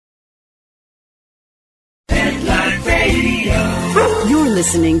You're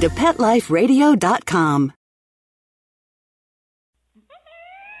listening to PetLifeRadio.com.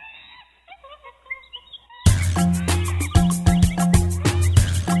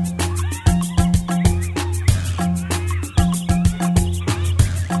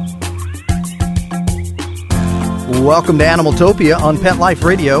 Welcome to Animaltopia on Pet Life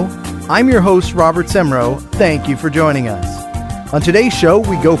Radio. I'm your host, Robert Semro. Thank you for joining us. On today's show,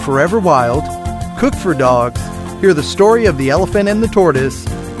 we go forever wild, cook for dogs, hear the story of the elephant and the tortoise,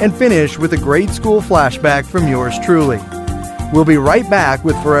 and finish with a grade school flashback from yours truly. We'll be right back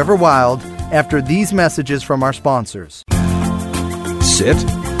with Forever Wild after these messages from our sponsors. Sit,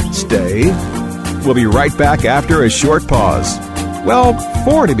 stay. We'll be right back after a short pause. Well,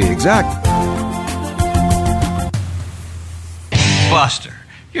 4 to be exact. Buster,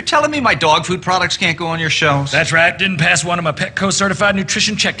 you're telling me my dog food products can't go on your shelves? That's right. Didn't pass one of my Petco certified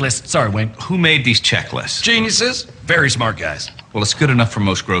nutrition checklists. Sorry, Wayne. Who made these checklists? Geniuses. Very smart guys. Well, it's good enough for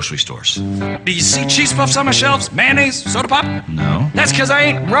most grocery stores. Do you see cheese puffs on my shelves? Mayonnaise? Soda pop? No. That's because I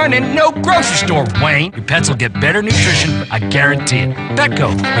ain't running no grocery store, Wayne. Your pets will get better nutrition. I guarantee it.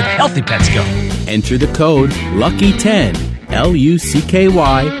 Petco, where healthy pets go. Enter the code LUCKY10.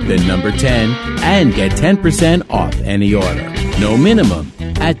 LUCKY, the number 10, and get 10% off any order. No minimum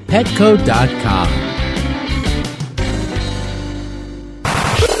at petco.com.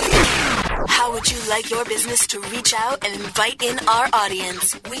 How would you like your business to reach out and invite in our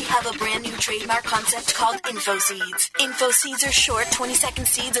audience? We have a brand new trademark concept called InfoSeeds. InfoSeeds are short 20-second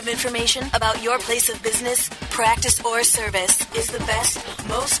seeds of information about your place of business, practice, or service. Is the best,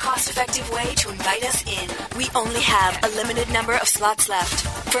 most cost-effective way to invite us in. We only have a limited number of slots left.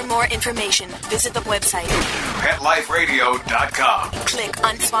 For more information, visit the website PetLifeRadio.com. Click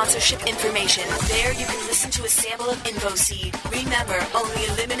on sponsorship information. There you can listen to a sample of InfoSeed. Remember, only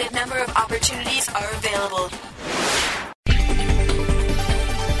a limited number of opportunities are available.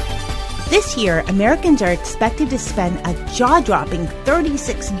 This year, Americans are expected to spend a jaw-dropping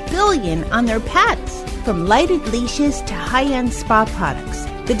 $36 billion on their pets. From lighted leashes to high-end spa products,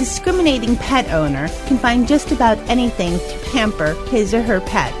 the discriminating pet owner can find just about anything to pamper his or her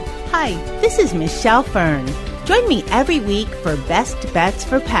pet. Hi, this is Michelle Fern. Join me every week for Best Bets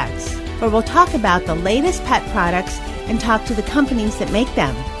for Pets, where we'll talk about the latest pet products and talk to the companies that make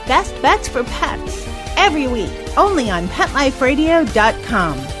them. Best Bets for Pets, every week, only on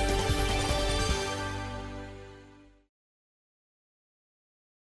PetLifeRadio.com.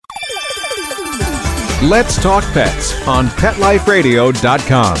 Let's Talk Pets on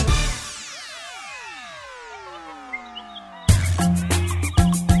PetLifeRadio.com.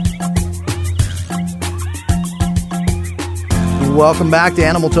 Welcome back to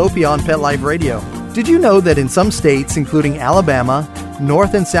Animaltopia on Pet Life Radio. Did you know that in some states, including Alabama,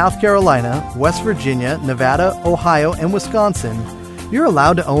 North and South Carolina, West Virginia, Nevada, Ohio, and Wisconsin, you're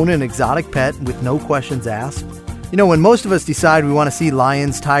allowed to own an exotic pet with no questions asked? You know, when most of us decide we want to see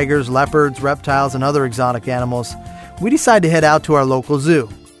lions, tigers, leopards, reptiles, and other exotic animals, we decide to head out to our local zoo.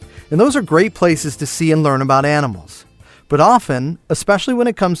 And those are great places to see and learn about animals. But often, especially when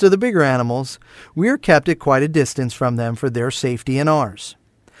it comes to the bigger animals, we are kept at quite a distance from them for their safety and ours.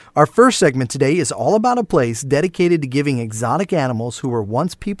 Our first segment today is all about a place dedicated to giving exotic animals who were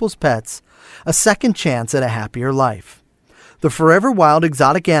once people's pets a second chance at a happier life. The Forever Wild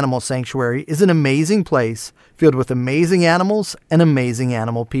Exotic Animal Sanctuary is an amazing place filled with amazing animals and amazing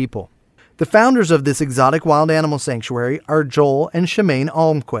animal people. The founders of this exotic wild animal sanctuary are Joel and Shemaine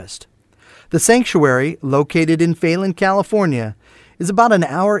Almquist. The sanctuary, located in Phelan, California, is about an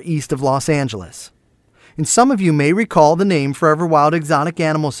hour east of Los Angeles. And some of you may recall the name Forever Wild Exotic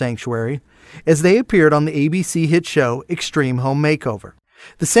Animal Sanctuary as they appeared on the ABC hit show Extreme Home Makeover.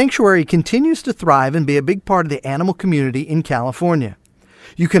 The sanctuary continues to thrive and be a big part of the animal community in California.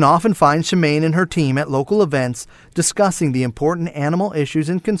 You can often find Shemaine and her team at local events discussing the important animal issues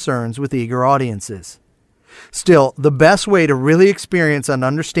and concerns with eager audiences. Still, the best way to really experience and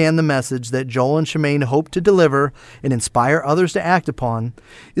understand the message that Joel and Shemaine hope to deliver and inspire others to act upon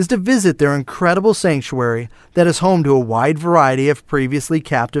is to visit their incredible sanctuary that is home to a wide variety of previously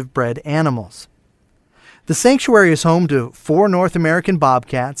captive-bred animals. The sanctuary is home to 4 North American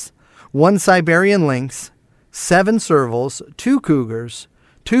bobcats, 1 Siberian lynx, 7 servals, 2 cougars,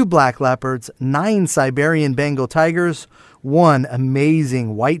 2 black leopards, 9 Siberian Bengal tigers, 1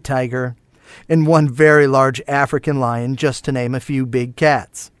 amazing white tiger, and 1 very large African lion, just to name a few big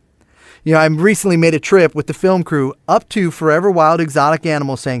cats. You know, I recently made a trip with the film crew up to Forever Wild Exotic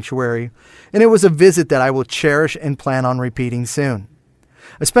Animal Sanctuary, and it was a visit that I will cherish and plan on repeating soon.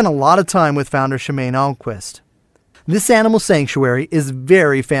 I spent a lot of time with founder Shemaine Almquist. This animal sanctuary is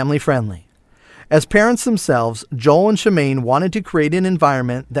very family-friendly. As parents themselves, Joel and Shemaine wanted to create an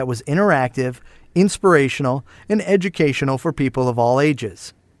environment that was interactive, inspirational, and educational for people of all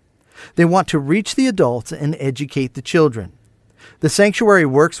ages. They want to reach the adults and educate the children. The sanctuary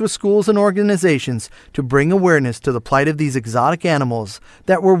works with schools and organizations to bring awareness to the plight of these exotic animals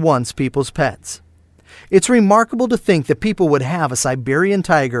that were once people's pets. It's remarkable to think that people would have a Siberian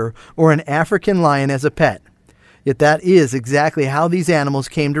tiger or an African lion as a pet. Yet that is exactly how these animals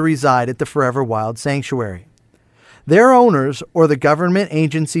came to reside at the Forever Wild Sanctuary. Their owners, or the government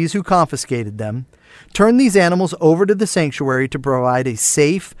agencies who confiscated them, turned these animals over to the sanctuary to provide a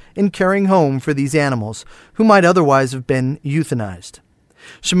safe and caring home for these animals who might otherwise have been euthanized.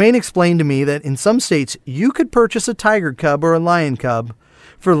 Shemaine explained to me that in some states you could purchase a tiger cub or a lion cub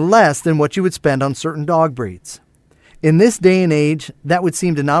for less than what you would spend on certain dog breeds. In this day and age, that would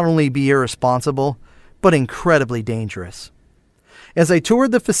seem to not only be irresponsible, but incredibly dangerous. As I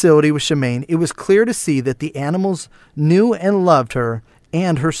toured the facility with Shemaine, it was clear to see that the animals knew and loved her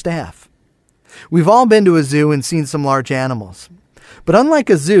and her staff. We've all been to a zoo and seen some large animals. But unlike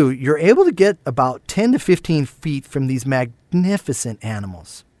a zoo, you're able to get about 10 to 15 feet from these magnificent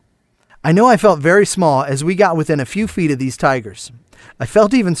animals. I know I felt very small as we got within a few feet of these tigers. I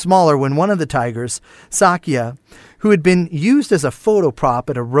felt even smaller when one of the tigers, Sakya, who had been used as a photo prop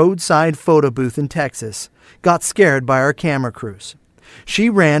at a roadside photo booth in Texas, got scared by our camera crews. She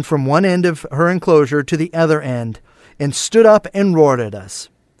ran from one end of her enclosure to the other end and stood up and roared at us.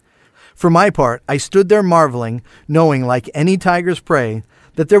 For my part, I stood there marveling, knowing, like any tiger's prey,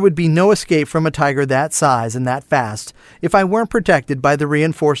 that there would be no escape from a tiger that size and that fast if I weren't protected by the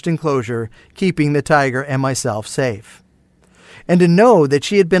reinforced enclosure, keeping the tiger and myself safe. And to know that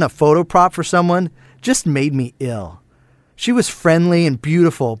she had been a photo prop for someone just made me ill. She was friendly and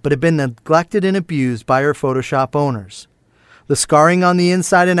beautiful, but had been neglected and abused by her Photoshop owners. The scarring on the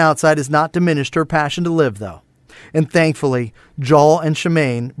inside and outside has not diminished her passion to live, though. And thankfully, Joel and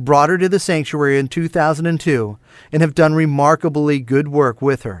Shemaine brought her to the sanctuary in 2002 and have done remarkably good work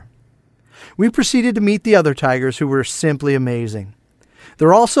with her. We proceeded to meet the other tigers, who were simply amazing.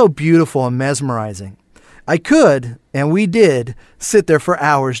 They're all so beautiful and mesmerizing. I could, and we did, sit there for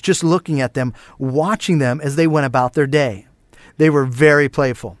hours just looking at them, watching them as they went about their day. They were very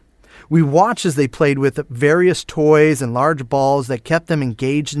playful. We watched as they played with various toys and large balls that kept them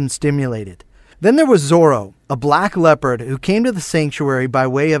engaged and stimulated. Then there was Zorro, a black leopard who came to the sanctuary by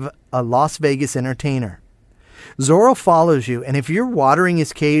way of a Las Vegas entertainer. Zorro follows you, and if you're watering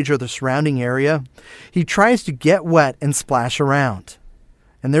his cage or the surrounding area, he tries to get wet and splash around.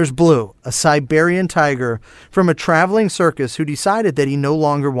 And there's Blue, a Siberian tiger from a traveling circus who decided that he no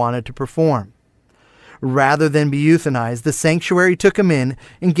longer wanted to perform. Rather than be euthanized, the sanctuary took him in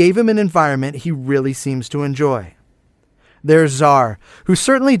and gave him an environment he really seems to enjoy. There's Czar, who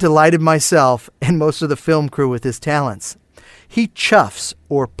certainly delighted myself and most of the film crew with his talents. He chuffs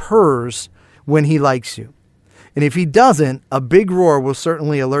or purrs when he likes you. And if he doesn't, a big roar will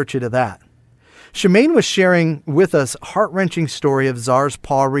certainly alert you to that. Shemaine was sharing with us a heart-wrenching story of Czar's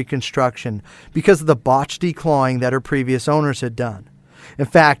paw reconstruction because of the botched declawing that her previous owners had done. In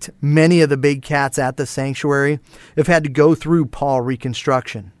fact, many of the big cats at the sanctuary have had to go through paw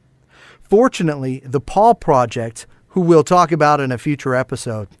reconstruction. Fortunately, the Paw Project, who we'll talk about in a future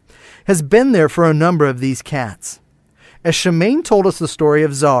episode, has been there for a number of these cats. As Shemaine told us the story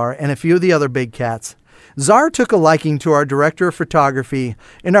of Czar and a few of the other big cats, Czar took a liking to our director of photography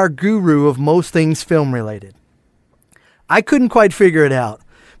and our guru of most things film-related. I couldn't quite figure it out,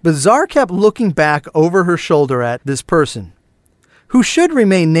 but Czar kept looking back over her shoulder at this person, who should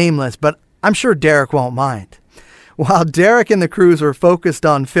remain nameless, but I'm sure Derek won't mind. While Derek and the crews were focused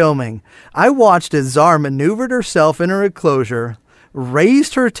on filming, I watched as Czar maneuvered herself in her enclosure,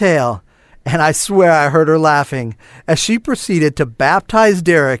 raised her tail, and I swear I heard her laughing as she proceeded to baptize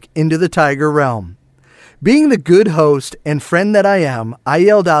Derek into the tiger realm. Being the good host and friend that I am, I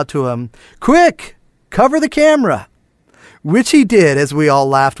yelled out to him, "Quick, cover the camera," which he did as we all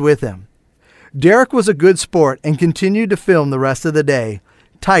laughed with him. Derek was a good sport and continued to film the rest of the day,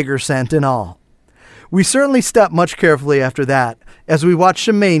 tiger scent and all. We certainly stepped much carefully after that, as we watched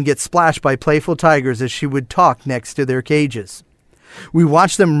Shemaine get splashed by playful tigers as she would talk next to their cages. We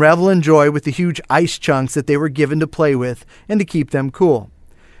watched them revel in joy with the huge ice chunks that they were given to play with and to keep them cool.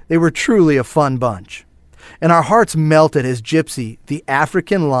 They were truly a fun bunch. And our hearts melted as Gypsy, the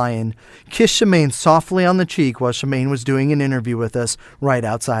African lion, kissed Shemaine softly on the cheek while Shemaine was doing an interview with us right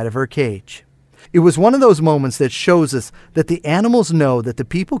outside of her cage. It was one of those moments that shows us that the animals know that the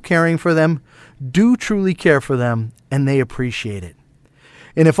people caring for them do truly care for them, and they appreciate it.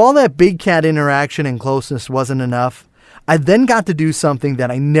 And if all that big cat interaction and closeness wasn't enough, I then got to do something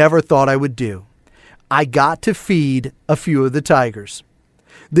that I never thought I would do, I got to feed a few of the tigers.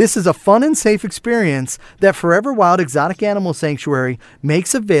 This is a fun and safe experience that Forever Wild Exotic Animal Sanctuary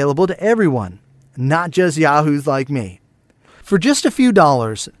makes available to everyone, not just yahoos like me. For just a few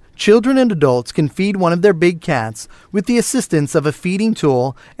dollars, children and adults can feed one of their big cats with the assistance of a feeding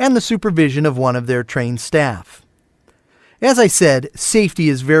tool and the supervision of one of their trained staff. As I said, safety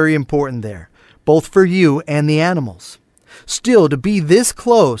is very important there, both for you and the animals. Still, to be this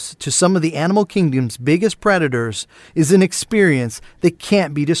close to some of the animal kingdom's biggest predators is an experience that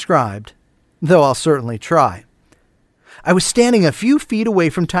can't be described, though I'll certainly try. I was standing a few feet away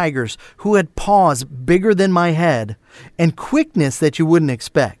from tigers who had paws bigger than my head and quickness that you wouldn't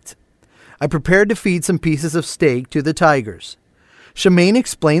expect. I prepared to feed some pieces of steak to the tigers. Shemaine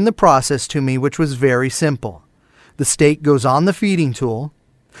explained the process to me, which was very simple. The steak goes on the feeding tool,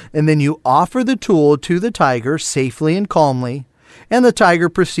 and then you offer the tool to the tiger safely and calmly, and the tiger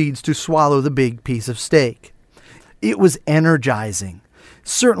proceeds to swallow the big piece of steak. It was energizing.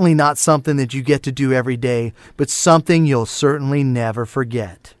 Certainly not something that you get to do every day, but something you'll certainly never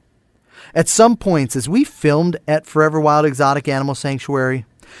forget. At some points, as we filmed at Forever Wild Exotic Animal Sanctuary,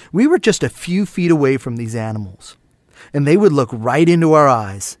 we were just a few feet away from these animals, and they would look right into our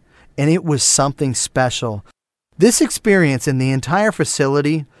eyes, and it was something special. This experience and the entire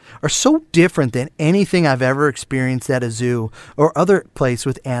facility are so different than anything I've ever experienced at a zoo or other place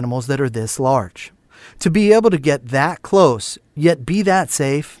with animals that are this large. To be able to get that close, yet be that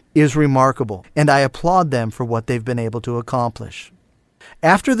safe, is remarkable, and I applaud them for what they've been able to accomplish.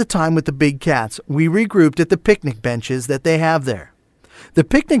 After the time with the big cats, we regrouped at the picnic benches that they have there. The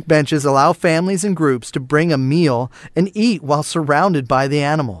picnic benches allow families and groups to bring a meal and eat while surrounded by the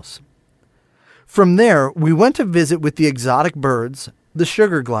animals. From there, we went to visit with the exotic birds, the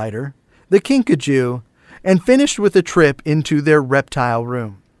sugar glider, the kinkajou, and finished with a trip into their reptile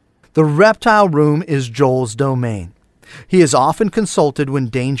room. The reptile room is Joel's domain. He is often consulted when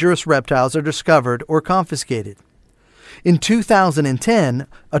dangerous reptiles are discovered or confiscated. In 2010,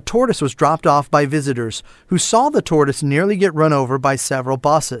 a tortoise was dropped off by visitors who saw the tortoise nearly get run over by several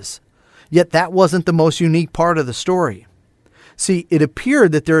buses. Yet that wasn't the most unique part of the story. See, it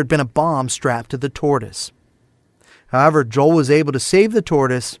appeared that there had been a bomb strapped to the tortoise. However, Joel was able to save the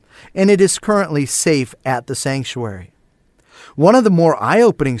tortoise, and it is currently safe at the sanctuary. One of the more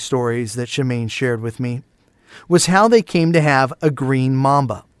eye-opening stories that Shemaine shared with me was how they came to have a green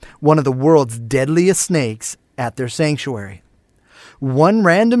mamba, one of the world's deadliest snakes, at their sanctuary. One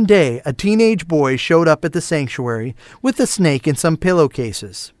random day, a teenage boy showed up at the sanctuary with a snake in some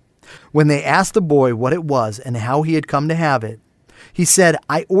pillowcases. When they asked the boy what it was and how he had come to have it, he said,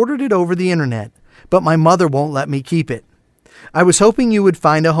 "I ordered it over the internet, but my mother won't let me keep it. I was hoping you would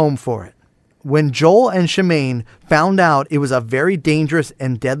find a home for it." When Joel and Shemaine found out it was a very dangerous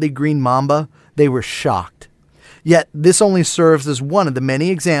and deadly green mamba, they were shocked. Yet this only serves as one of the many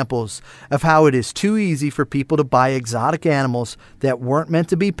examples of how it is too easy for people to buy exotic animals that weren't meant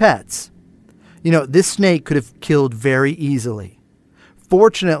to be pets. This snake could have killed very easily.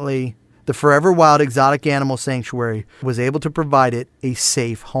 Fortunately, the Forever Wild Exotic Animal Sanctuary was able to provide it a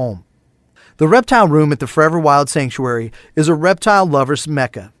safe home. The reptile room at the Forever Wild Sanctuary is a reptile lover's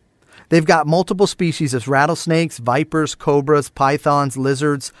mecca. They've got multiple species of rattlesnakes, vipers, cobras, pythons,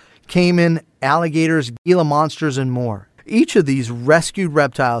 lizards, caiman, alligators, Gila monsters, and more. Each of these rescued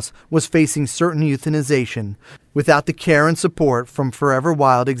reptiles was facing certain euthanization without the care and support from Forever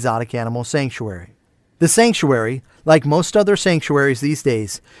Wild Exotic Animal Sanctuary. The sanctuary, like most other sanctuaries these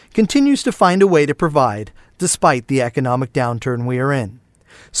days, continues to find a way to provide, despite the economic downturn we are in.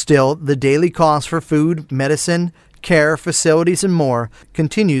 Still, the daily cost for food, medicine, care, facilities, and more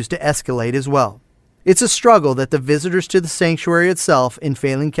continues to escalate as well. It's a struggle that the visitors to the sanctuary itself in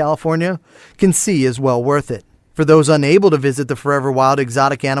Failing, California can see is well worth it. For those unable to visit the Forever Wild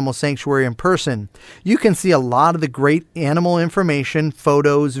Exotic Animal Sanctuary in person, you can see a lot of the great animal information,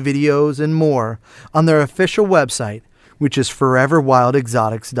 photos, videos, and more on their official website, which is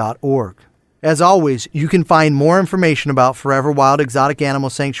foreverwildexotics.org. As always, you can find more information about Forever Wild Exotic Animal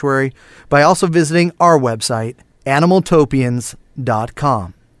Sanctuary by also visiting our website,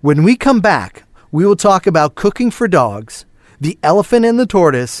 animaltopians.com. When we come back, we will talk about cooking for dogs, the elephant and the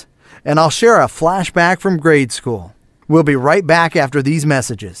tortoise, and I'll share a flashback from grade school. We'll be right back after these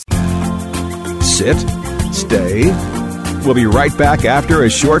messages. Sit, stay. We'll be right back after a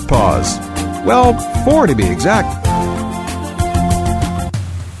short pause. Well, 4 to be exact.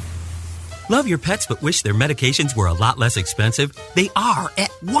 Love your pets but wish their medications were a lot less expensive? They are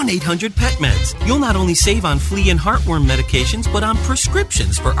at 1-800-PET-MEDS. You'll not only save on flea and heartworm medications, but on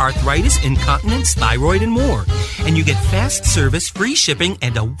prescriptions for arthritis, incontinence, thyroid, and more. And you get fast service, free shipping,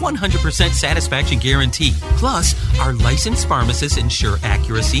 and a 100% satisfaction guarantee. Plus, our licensed pharmacists ensure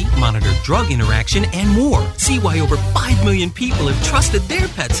accuracy, monitor drug interaction, and more. See why over 5 million people have trusted their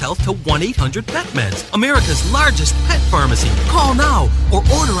pet's health to 1-800-PET-MEDS, America's largest pet pharmacy. Call now or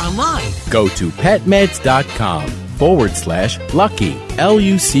order online. Go to petmeds.com/lucky,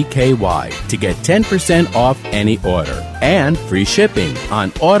 LUCKY, to get 10% off any order and free shipping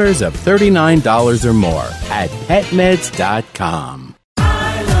on orders of $39 or more at petmeds.com.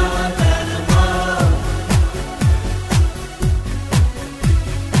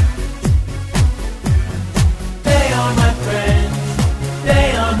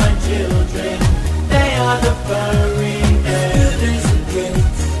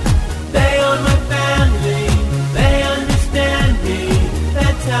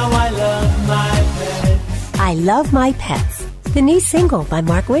 I Love My Pets, the new single by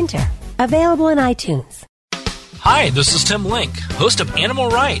Mark Winter, available on iTunes. Hi, this is Tim Link, host of Animal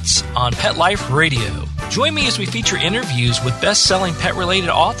Rights on Pet Life Radio. Join me as we feature interviews with best-selling pet-related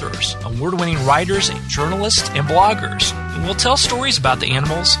authors, award-winning writers, journalists, and bloggers. And we'll tell stories about the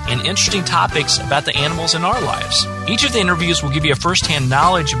animals and interesting topics about the animals in our lives. Each of the interviews will give you a first-hand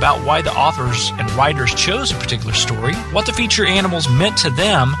knowledge about why the authors and writers chose a particular story, what the feature animals meant to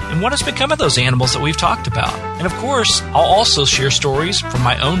them, and what has become of those animals that we've talked about. And of course, I'll also share stories from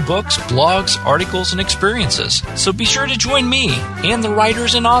my own books, blogs, articles, and experiences. So be sure to join me and the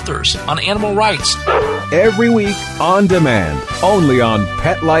writers and authors on Animal Rights. Every week on demand, only on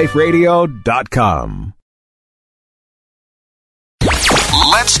PetLifeRadio.com.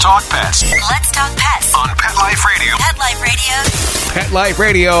 Let's talk pets. Let's talk pets On Pet Life Radio. Pet Life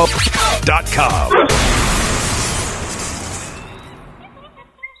Radio. PetLifeRadio.com.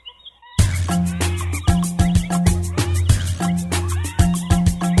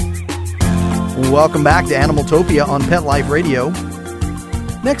 Welcome back to Animaltopia on Pet Life Radio.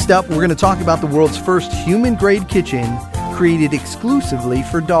 Next up, we're going to talk about the world's first human-grade kitchen created exclusively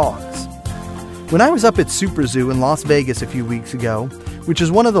for dogs. When I was up at Super Zoo in Las Vegas a few weeks ago, which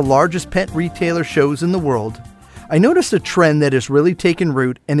is one of the largest pet retailer shows in the world, I noticed a trend that has really taken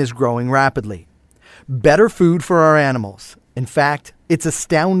root and is growing rapidly. Better food for our animals. In fact, it's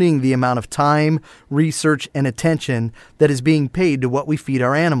astounding the amount of time, research, and attention that is being paid to what we feed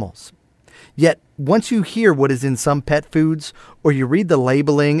our animals. Yet, once you hear what is in some pet foods, or you read the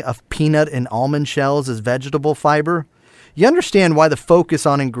labeling of peanut and almond shells as vegetable fiber, you understand why the focus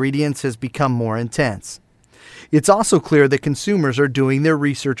on ingredients has become more intense. It's also clear that consumers are doing their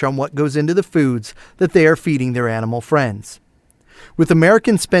research on what goes into the foods that they are feeding their animal friends. With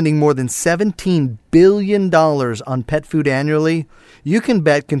Americans spending more than $17 billion on pet food annually, you can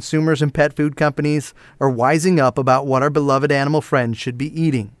bet consumers and pet food companies are wising up about what our beloved animal friends should be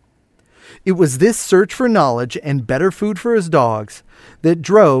eating. It was this search for knowledge and better food for his dogs that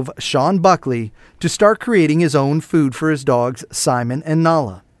drove Sean Buckley to start creating his own food for his dogs, Simon and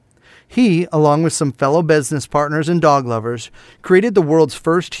Nala. He, along with some fellow business partners and dog lovers, created the world's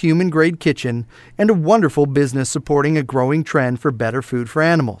first human-grade kitchen and a wonderful business supporting a growing trend for better food for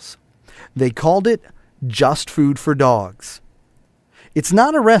animals. They called it Just Food for Dogs. It's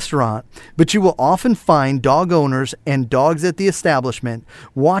not a restaurant, but you will often find dog owners and dogs at the establishment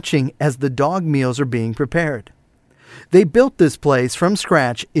watching as the dog meals are being prepared. They built this place from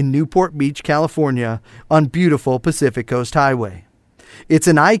scratch in Newport Beach, California, on beautiful Pacific Coast Highway. It's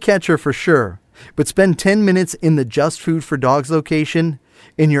an eye-catcher for sure, but spend 10 minutes in the Just Food for Dogs location,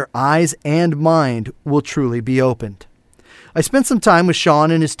 and your eyes and mind will truly be opened. I spent some time with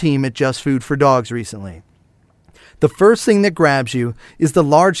Sean and his team at Just Food for Dogs recently. The first thing that grabs you is the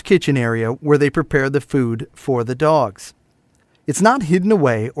large kitchen area where they prepare the food for the dogs. It's not hidden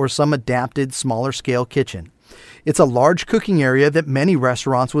away or some adapted smaller scale kitchen. It's a large cooking area that many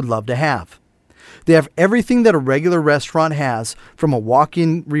restaurants would love to have. They have everything that a regular restaurant has, from a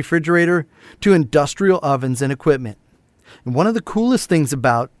walk-in refrigerator to industrial ovens and equipment. And one of the coolest things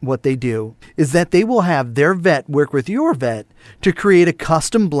about what they do is that they will have their vet work with your vet to create a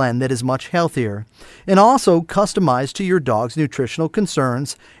custom blend that is much healthier and also customized to your dog's nutritional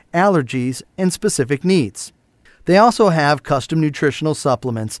concerns, allergies, and specific needs. They also have custom nutritional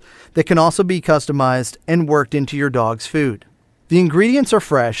supplements that can also be customized and worked into your dog's food. The ingredients are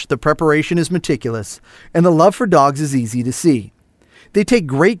fresh, the preparation is meticulous, and the love for dogs is easy to see. They take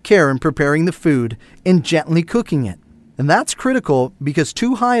great care in preparing the food and gently cooking it. And that's critical because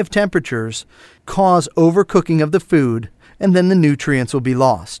too high of temperatures cause overcooking of the food, and then the nutrients will be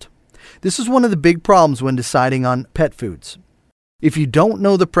lost. This is one of the big problems when deciding on pet foods. If you don't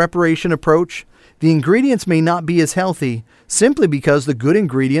know the preparation approach, the ingredients may not be as healthy simply because the good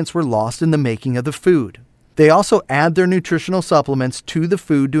ingredients were lost in the making of the food. They also add their nutritional supplements to the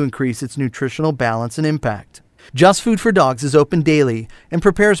food to increase its nutritional balance and impact. Just Food for Dogs is open daily and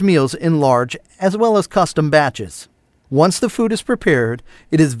prepares meals in large as well as custom batches. Once the food is prepared,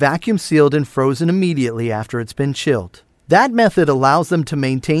 it is vacuum sealed and frozen immediately after it's been chilled. That method allows them to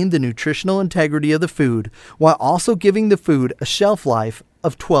maintain the nutritional integrity of the food while also giving the food a shelf life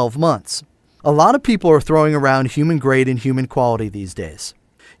of 12 months. A lot of people are throwing around human grade and human quality these days.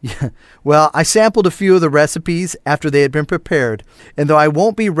 Well, I sampled a few of the recipes after they had been prepared, and though I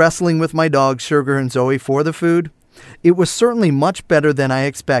won't be wrestling with my dogs Sugar and Zoe for the food, it was certainly much better than I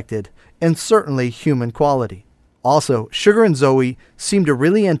expected, and certainly human quality. Also, Sugar and Zoe seemed to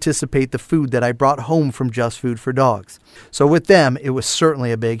really anticipate the food that I brought home from Just Food for Dogs, so with them it was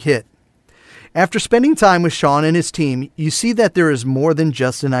certainly a big hit. After spending time with Sean and his team, you see that there is more than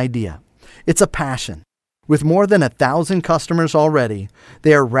just an idea. It's a passion. With more than 1,000 customers already,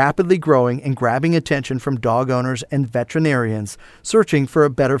 they are rapidly growing and grabbing attention from dog owners and veterinarians searching for a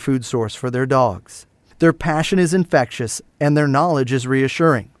better food source for their dogs. Their passion is infectious and their knowledge is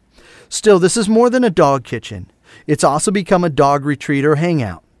reassuring. Still, this is more than a dog kitchen. It's also become a dog retreat or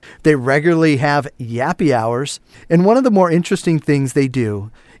hangout. They regularly have yappy hours, and one of the more interesting things they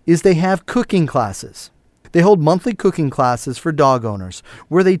do is they have cooking classes. They hold monthly cooking classes for dog owners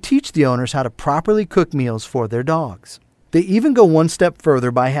where they teach the owners how to properly cook meals for their dogs. They even go one step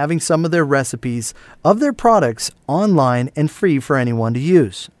further by having some of their recipes of their products online and free for anyone to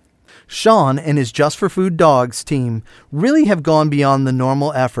use. Sean and his Just for Food Dogs team really have gone beyond the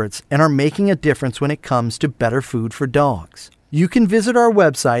normal efforts and are making a difference when it comes to better food for dogs. You can visit our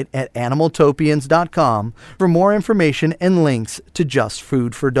website at animaltopians.com for more information and links to Just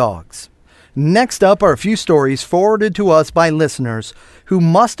Food for Dogs. Next up are a few stories forwarded to us by listeners who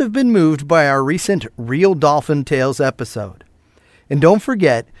must have been moved by our recent Real Dolphin Tales episode. And don't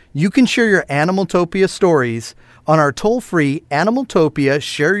forget, you can share your Animaltopia stories on our toll-free Animaltopia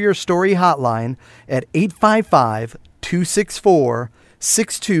Share Your Story hotline at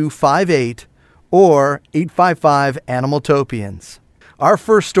 855-264-6258 or 855-Animaltopians. Our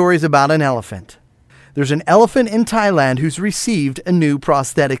first story is about an elephant. There's an elephant in Thailand who's received a new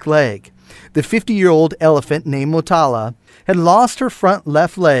prosthetic leg. The 50-year-old elephant named Motala had lost her front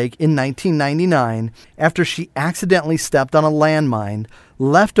left leg in 1999 after she accidentally stepped on a landmine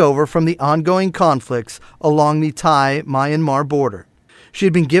left over from the ongoing conflicts along the Thai-Myanmar border. She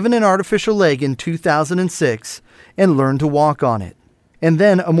had been given an artificial leg in 2006 and learned to walk on it, and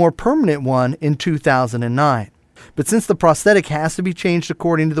then a more permanent one in 2009. But since the prosthetic has to be changed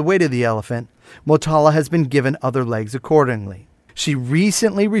according to the weight of the elephant, Motala has been given other legs accordingly. She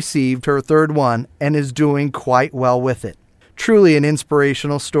recently received her third one and is doing quite well with it. Truly an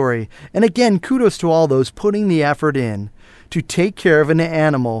inspirational story. And again, kudos to all those putting the effort in to take care of an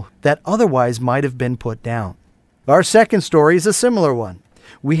animal that otherwise might have been put down. Our second story is a similar one.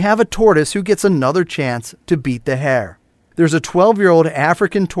 We have a tortoise who gets another chance to beat the hare. There's a 12-year-old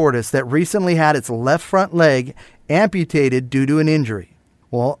African tortoise that recently had its left front leg amputated due to an injury.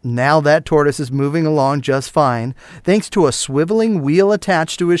 Well, now that tortoise is moving along just fine, thanks to a swiveling wheel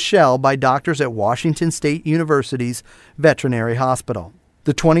attached to his shell by doctors at Washington State University's Veterinary Hospital.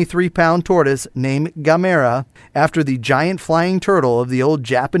 The 23-pound tortoise, named Gamera, after the giant flying turtle of the old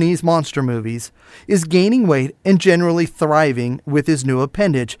Japanese monster movies, is gaining weight and generally thriving with his new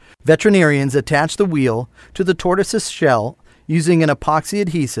appendage. Veterinarians attach the wheel to the tortoise's shell using an epoxy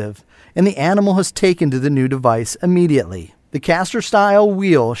adhesive, and the animal has taken to the new device immediately. The caster-style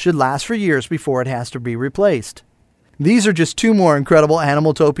wheel should last for years before it has to be replaced. These are just two more incredible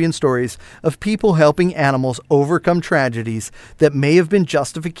Animaltopian stories of people helping animals overcome tragedies that may have been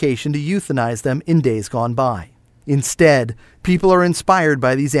justification to euthanize them in days gone by. Instead, people are inspired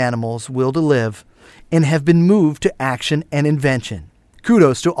by these animals' will to live and have been moved to action and invention.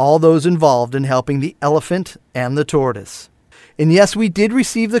 Kudos to all those involved in helping the elephant and the tortoise. And yes, we did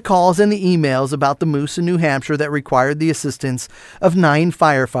receive the calls and the emails about the moose in New Hampshire that required the assistance of 9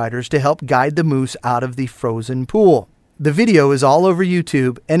 firefighters to help guide the moose out of the frozen pool. The video is all over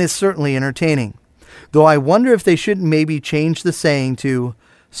YouTube and is certainly entertaining, though I wonder if they shouldn't maybe change the saying to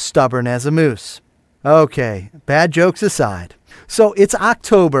stubborn as a moose. Okay, bad jokes aside. So it's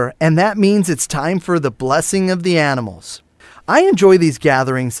October, and that means it's time for the blessing of the animals. I enjoy these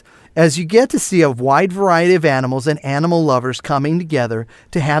gatherings as you get to see a wide variety of animals and animal lovers coming together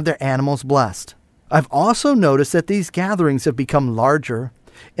to have their animals blessed. I've also noticed that these gatherings have become larger,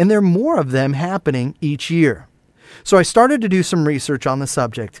 and there are more of them happening each year. So I started to do some research on the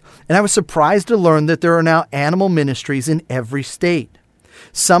subject, and I was surprised to learn that there are now animal ministries in every state.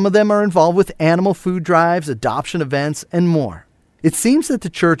 Some of them are involved with animal food drives, adoption events, and more. It seems that the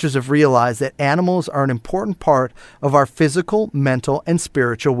churches have realized that animals are an important part of our physical, mental, and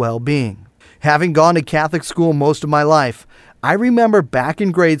spiritual well-being. Having gone to Catholic school most of my life, I remember back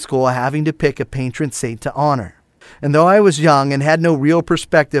in grade school having to pick a patron saint to honor. And though I was young and had no real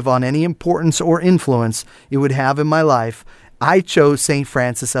perspective on any importance or influence it would have in my life, I chose St.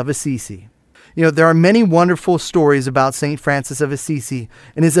 Francis of Assisi. There are many wonderful stories about St. Francis of Assisi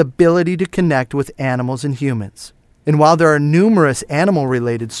and his ability to connect with animals and humans. And while there are numerous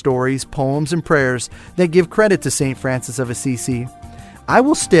animal-related stories, poems, and prayers that give credit to St. Francis of Assisi, I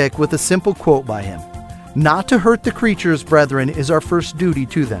will stick with a simple quote by him. Not to hurt the creatures, brethren, is our first duty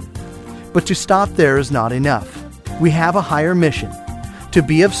to them. But to stop there is not enough. We have a higher mission, to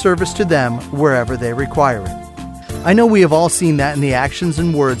be of service to them wherever they require it. I know we have all seen that in the actions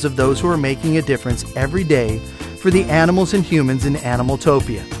and words of those who are making a difference every day for the animals and humans in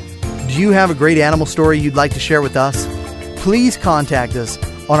Animaltopia. Do you have a great animal story you'd like to share with us? Please contact us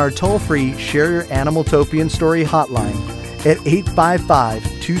on our toll-free Share Your Animaltopian Story hotline at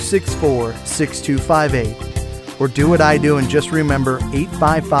 855-264-6258. Or do what I do and just remember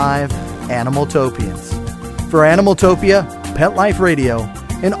 855 Animaltopians. For Animaltopia, Pet Life Radio,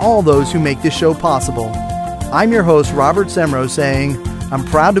 and all those who make this show possible, I'm your host, Robert Semrau, saying, I'm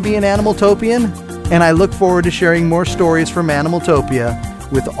proud to be an Animaltopian, and I look forward to sharing more stories from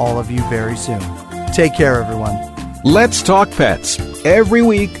Animaltopia with all of you very soon. Take care, everyone. Let's Talk Pets, every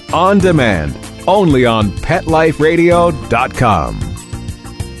week on demand, only on PetLifeRadio.com.